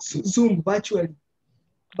Zoom virtually.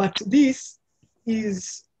 But this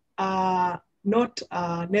is not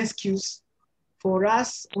an excuse for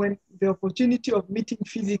us when the opportunity of meeting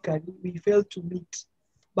physically, we fail to meet.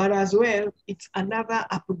 But as well, it's another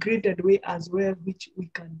upgraded way as well, which we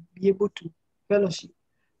can be able to fellowship.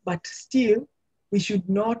 But still, we should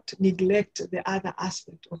not neglect the other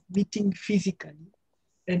aspect of meeting physically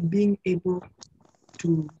and being able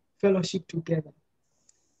to fellowship together.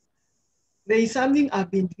 There is something I've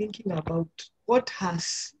been thinking about. What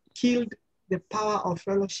has killed the power of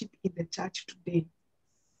fellowship in the church today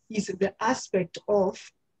is the aspect of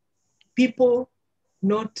people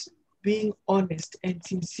not being honest and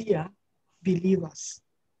sincere believers.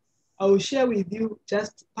 I will share with you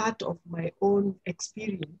just part of my own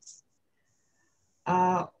experience.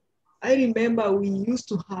 I remember we used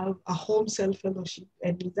to have a home cell fellowship,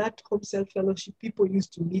 and in that home cell fellowship, people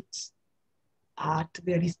used to meet at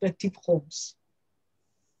their respective homes.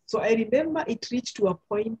 So I remember it reached to a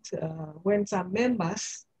point when some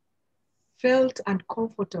members felt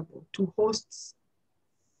uncomfortable to host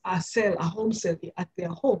a home cell at their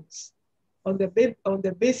homes on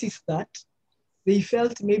the basis that they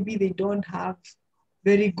felt maybe they don't have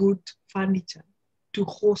very good furniture to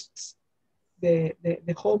host the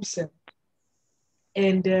home cell.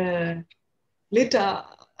 And later,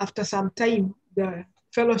 after some time, the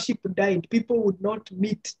fellowship died. People would not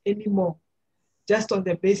meet anymore, just on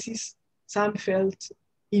the basis some felt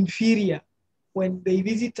inferior. When they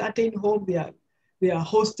visit certain home, they are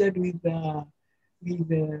hosted with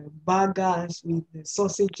burgers, with the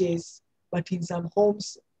sausages, but in some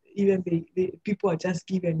homes, even the people are just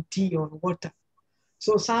given tea or water.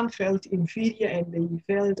 So some felt inferior and they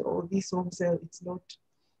felt, oh, this home cell, it's not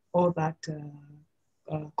all that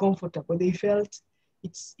comfortable. They felt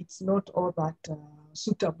it's not all that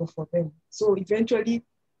suitable for them. So eventually,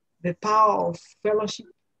 the power of fellowship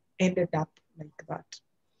ended up like that.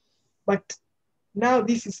 But now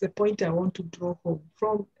this is the point I want to draw home.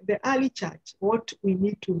 From the early church, what we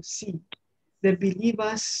need to see, the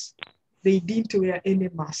believers, they didn't wear any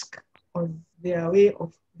mask on their way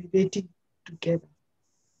of relating together.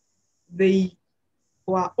 they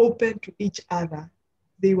were open to each other.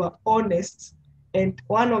 They were honest. And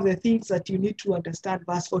one of the things that you need to understand,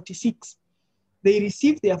 verse 46, they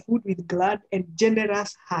received their food with glad and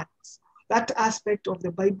generous hearts. That aspect of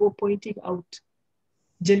the Bible pointing out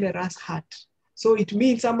generous heart. So it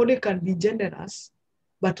means somebody can be generous,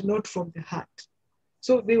 but not from the heart.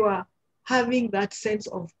 So they were having that sense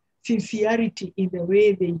of sincerity in the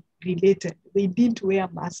way they related. They didn't wear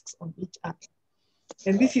masks on each other.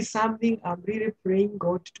 And this is something I'm really praying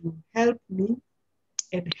God to help me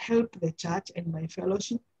and help the church and my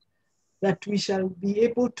fellowship, that we shall be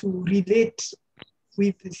able to relate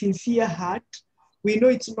with a sincere heart. We know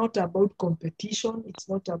it's not about competition. It's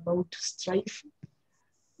not about strife.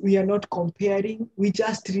 We are not comparing. We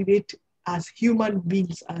just relate as human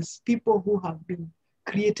beings, as people who have been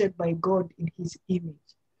created by God in his image.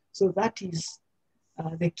 So that is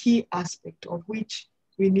the key aspect of which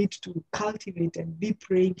we need to cultivate and be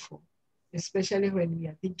praying for, especially when we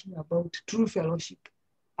are thinking about true fellowship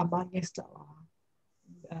amongst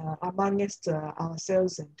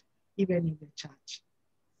ourselves and even in the church.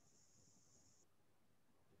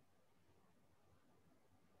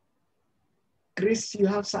 Grace, you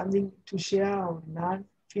have something to share or none?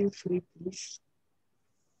 Feel free, please.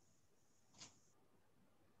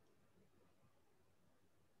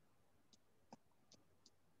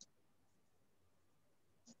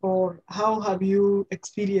 Or how have you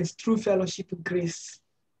experienced true fellowship with Grace?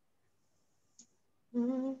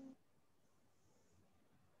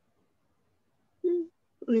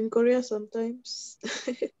 In Korea sometimes.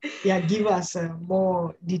 Yeah, give us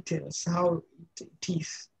more details, how it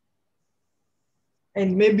is.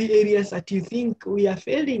 And maybe areas that you think we are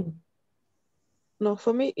failing. No,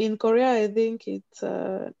 for me in Korea, I think it's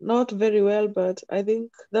not very well, but I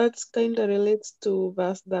think that's kind of relates to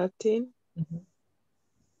verse 13. Mm-hmm.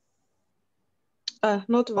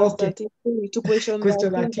 Not verse Okay. 13, to question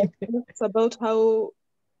Question 13. 13. It's about how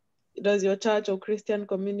does your church or Christian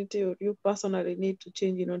community or you personally need to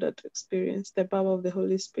change in order to experience the power of the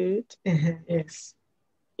Holy Spirit. Yes.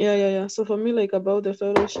 Yeah. So for me, like about the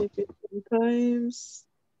fellowship, sometimes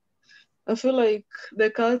I feel like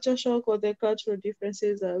the culture shock or the cultural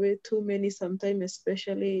differences are way too many sometimes,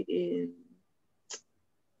 especially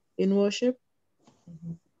in worship.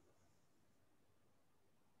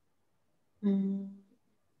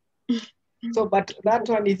 So, but that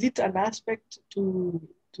one, is it an aspect to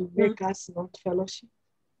make us not fellowship?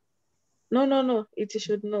 No, it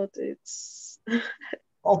should not. It's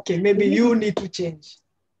Okay, maybe you need to change.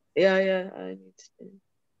 yeah, I need to change.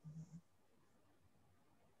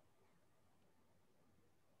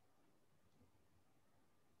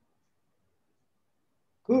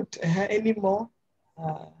 Good. Any more?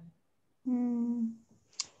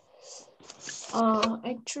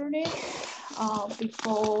 Actually,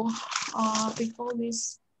 before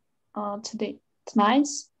this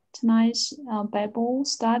tonight's Bible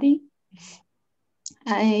study,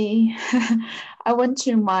 I I went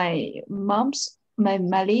to my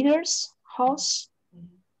leader's house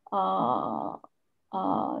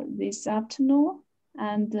this afternoon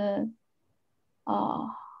and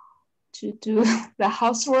to do the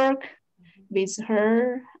housework with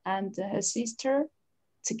her and her sister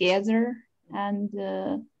together, and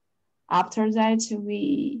after that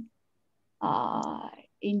we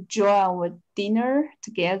enjoy our dinner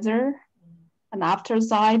together, and after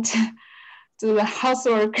that do the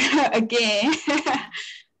housework again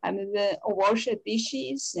and then wash the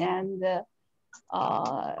dishes and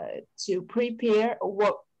to prepare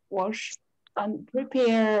wash and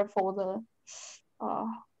prepare for the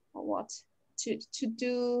what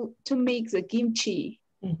to make the kimchi.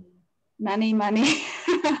 Many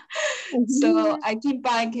so I came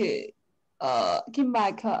back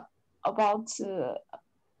about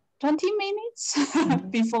 20 minutes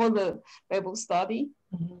before the Bible study.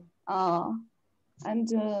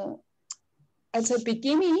 And at the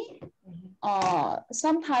beginning,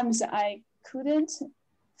 sometimes I couldn't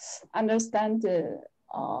understand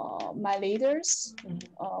my leaders.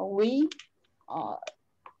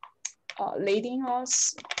 Leading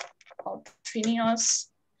us, training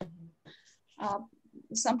us.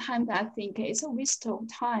 Sometimes I think it's a waste of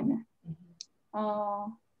time.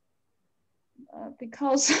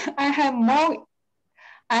 Because I had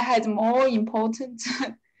more important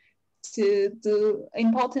thing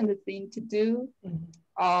to do.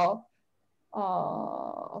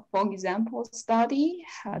 For example, study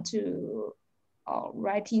how to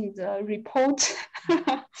writing the report.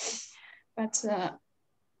 But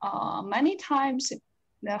many times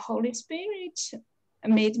the Holy Spirit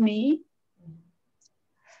made me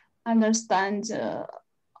understand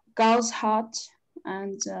God's heart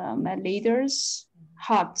and my leader's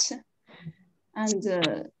heart. And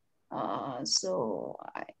so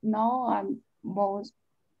now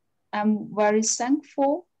I'm very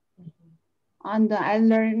thankful, and I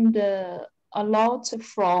learned a lot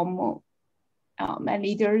from my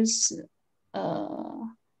leader's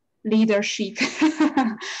leadership.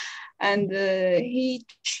 And he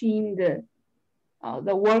trained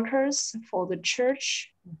the workers for the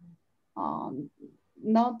church,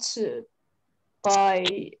 not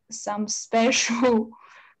by some special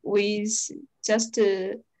ways, just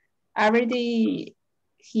every day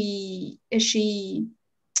she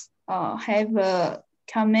have a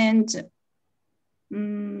command,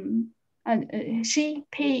 and she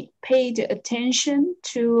paid attention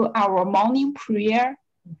to our morning prayer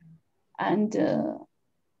and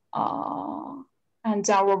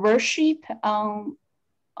our worship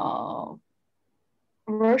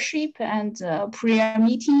and prayer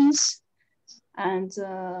meetings, and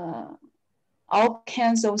all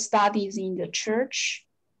kinds of studies in the church.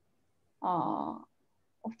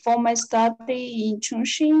 For my study in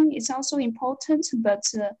Chongqing, it's also important, but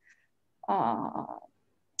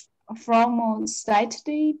from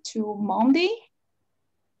Saturday to Monday,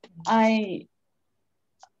 I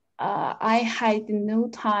had no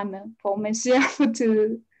time for myself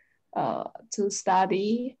to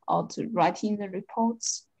study or to writing the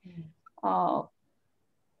reports.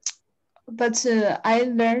 But I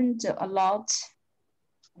learned a lot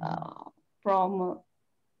from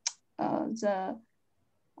the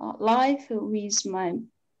life with my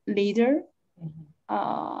leader.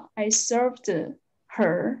 I served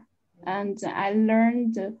her, and I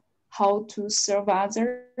learned how to serve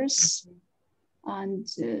others and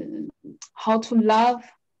how to love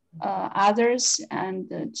others, and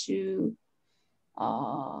to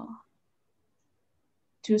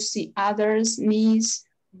see others' needs.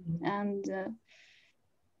 And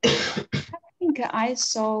I think I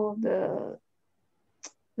saw the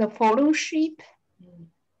fellowship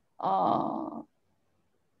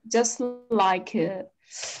just like in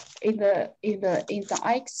the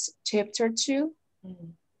Acts chapter 2.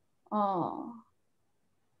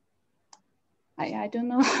 I don't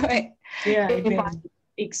know if I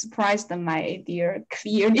expressed my idea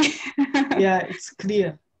clearly. Yeah, it's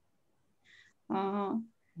clear.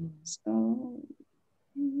 So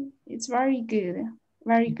it's very good,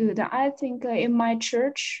 very good. I think in my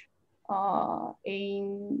church,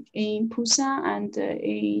 in Busan, and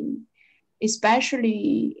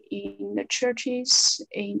especially in the churches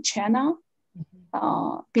in China,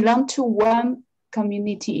 belong to one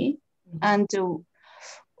community, and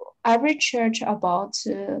every church about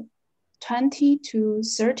 20 to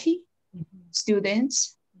 30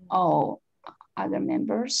 students or other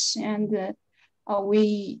members, and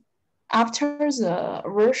we, after the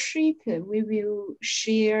worship, we will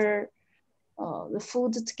share the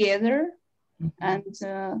food together, and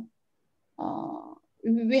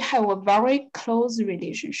we have a very close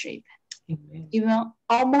relationship. Even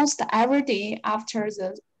almost every day after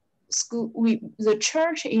the school, the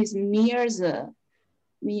church is near the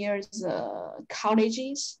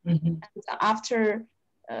colleges, and after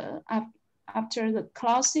the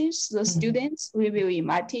classes, the students, we will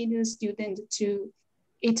invite the students to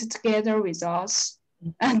eat together with us,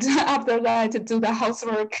 and after that do the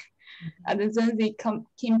housework, and then they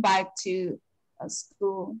came back to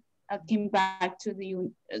school, came back to the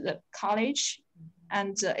college,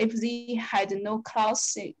 and if they had no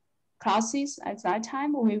classes at that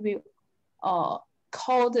time, we will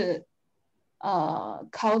call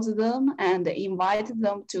them and invite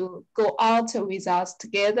them to go out with us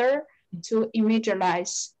together to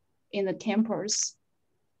evangelize in the campus.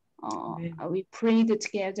 We prayed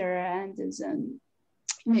together and then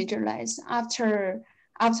evangelize. After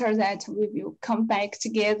that, we will come back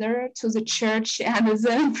together to the church and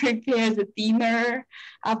then prepare the dinner.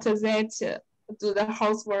 After that, do the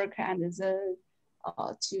housework, and then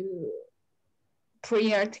to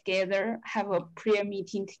prayer together, have a prayer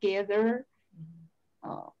meeting together.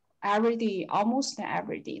 Every day, almost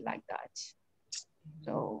every day like that.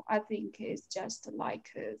 So I think it's just like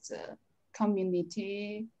the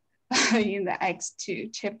community in the Acts 2,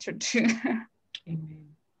 chapter 2.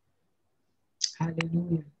 Amen.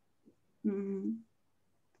 Hallelujah. Mm-hmm.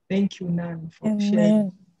 Thank you, Nan, for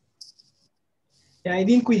sharing. Yeah, I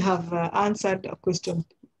think we have answered question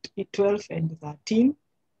 12 and 13.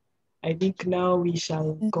 I think now we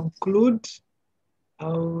shall conclude.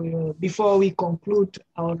 Before we conclude,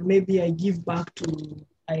 or maybe I give back to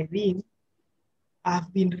Irene.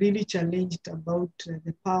 I've been really challenged about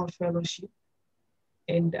the power of fellowship.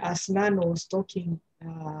 And as Nan was talking,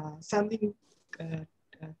 something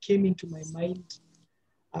came into my mind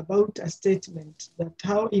about a statement that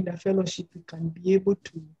how in a fellowship we can be able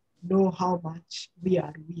to know how much we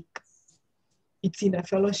are weak. It's in a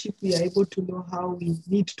fellowship we are able to know how we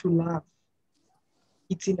need to love.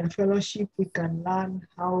 It's in a fellowship we can learn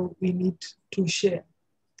how we need to share.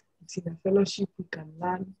 It's in a fellowship we can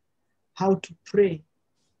learn how to pray.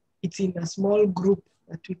 It's in a small group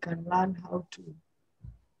that we can learn how to.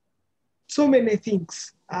 So many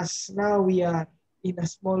things as now we are in a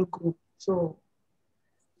small group. So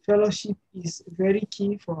fellowship is very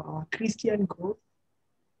key for our Christian growth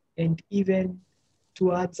and even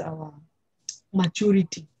towards our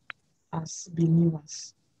maturity as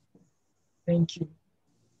believers. Thank you.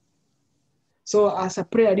 So as a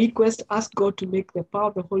prayer request, ask God to make the power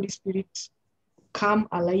of the Holy Spirit come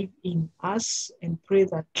alive in us and pray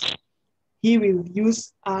that He will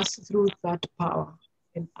use us through that power,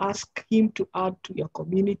 and ask Him to add to your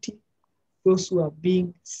community those who are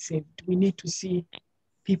being saved. We need to see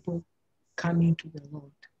people coming to the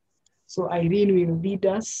Lord. So Irene will lead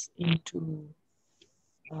us into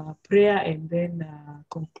prayer and then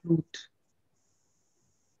conclude.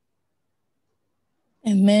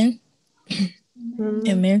 Amen. Amen.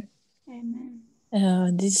 Amen.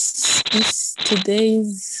 Amen. This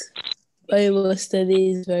today's Bible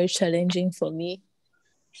study is very challenging for me.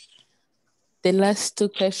 The last two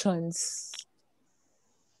questions,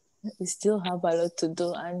 we still have a lot to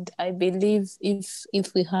do, and I believe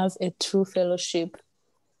if we have a true fellowship,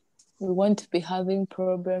 we won't be having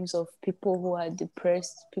problems of people who are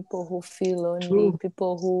depressed, people who feel lonely, True.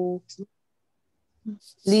 people who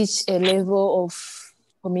reach a level of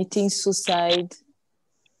committing suicide.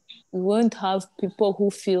 We won't have people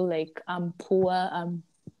who feel like I'm poor, I'm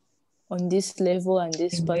on this level, and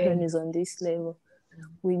this person Amen. is on this level.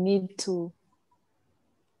 We need to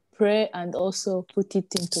pray and also put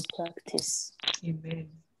it into practice. Amen.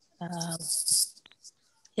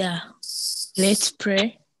 Yeah, let's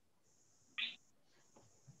pray.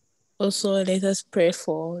 Also, let us pray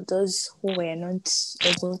for those who were not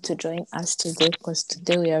able to join us today, because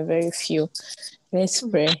today we are very few. Let's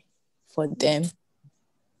pray for them.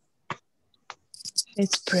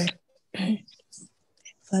 Let's pray.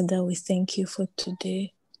 Father, we thank you for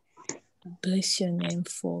today. We bless your name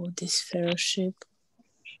for this fellowship.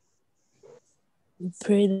 We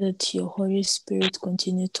pray that your Holy Spirit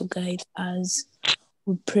continue to guide us.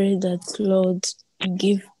 We pray that, Lord, you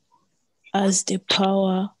give us the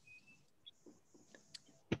power.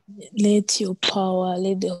 Let your power,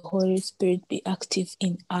 let the Holy Spirit be active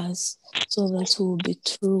in us, so that we will be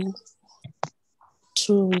true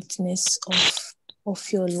witness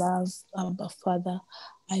of your love, Abba Father.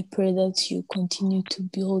 I pray that you continue to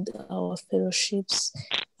build our fellowships.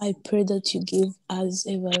 I pray that you give us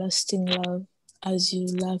everlasting love as you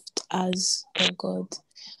loved us, oh God.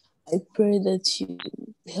 I pray that you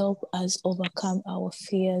help us overcome our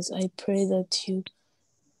fears. I pray that you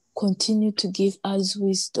continue to give us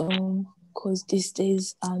wisdom, because these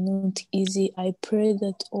days are not easy. I pray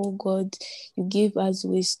that, oh God, you give us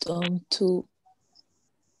wisdom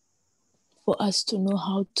for us to know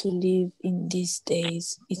how to live in these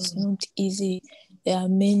days. It's not easy. There are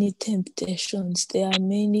many temptations. There are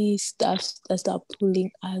many stuffs that are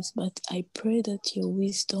pulling us. But I pray that your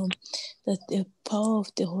wisdom, that the power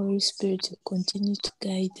of the Holy Spirit will continue to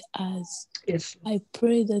guide us. Yes. I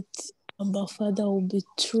pray that our Father will be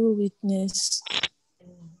true witness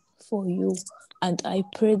for you. And I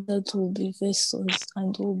pray that we'll be vessels,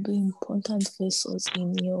 and will be important vessels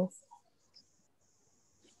in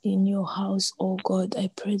your house, oh God. I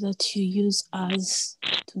pray that you use us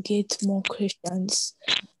to get more Christians.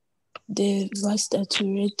 The verse that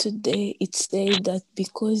we read today, it said that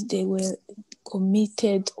because they were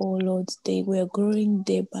committed, oh Lord, they were growing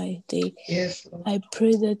day by day. Yes, Lord. I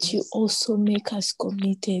pray that you also make us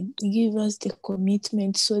committed. Give us the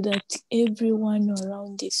commitment so that everyone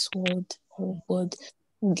around this world, oh God,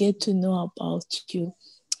 will get to know about you.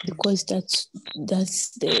 Because that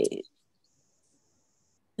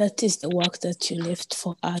is the work that you left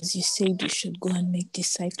for us. You said we should go and make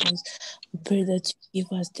disciples. We pray that you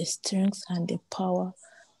give us the strength and the power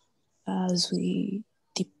as we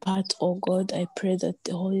depart, oh God. I pray that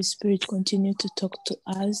the Holy Spirit continue to talk to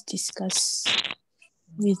us, discuss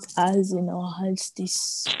with us in our hearts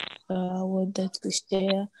this word that we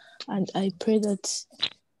share. And I pray that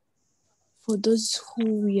for those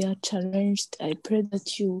who we are challenged, I pray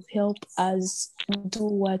that you help us do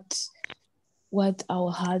what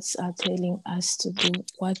our hearts are telling us to do,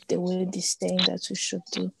 what the word is saying that we should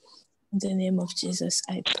do. In the name of Jesus,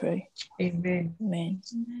 I pray. Amen. Amen.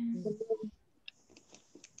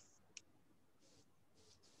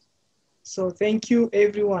 So thank you,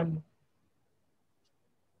 everyone,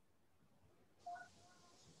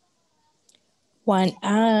 One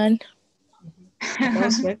Anne.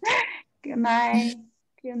 Announcement. Good night.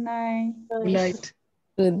 Good night. Good night.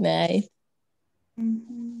 Good night.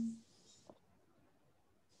 Mhm.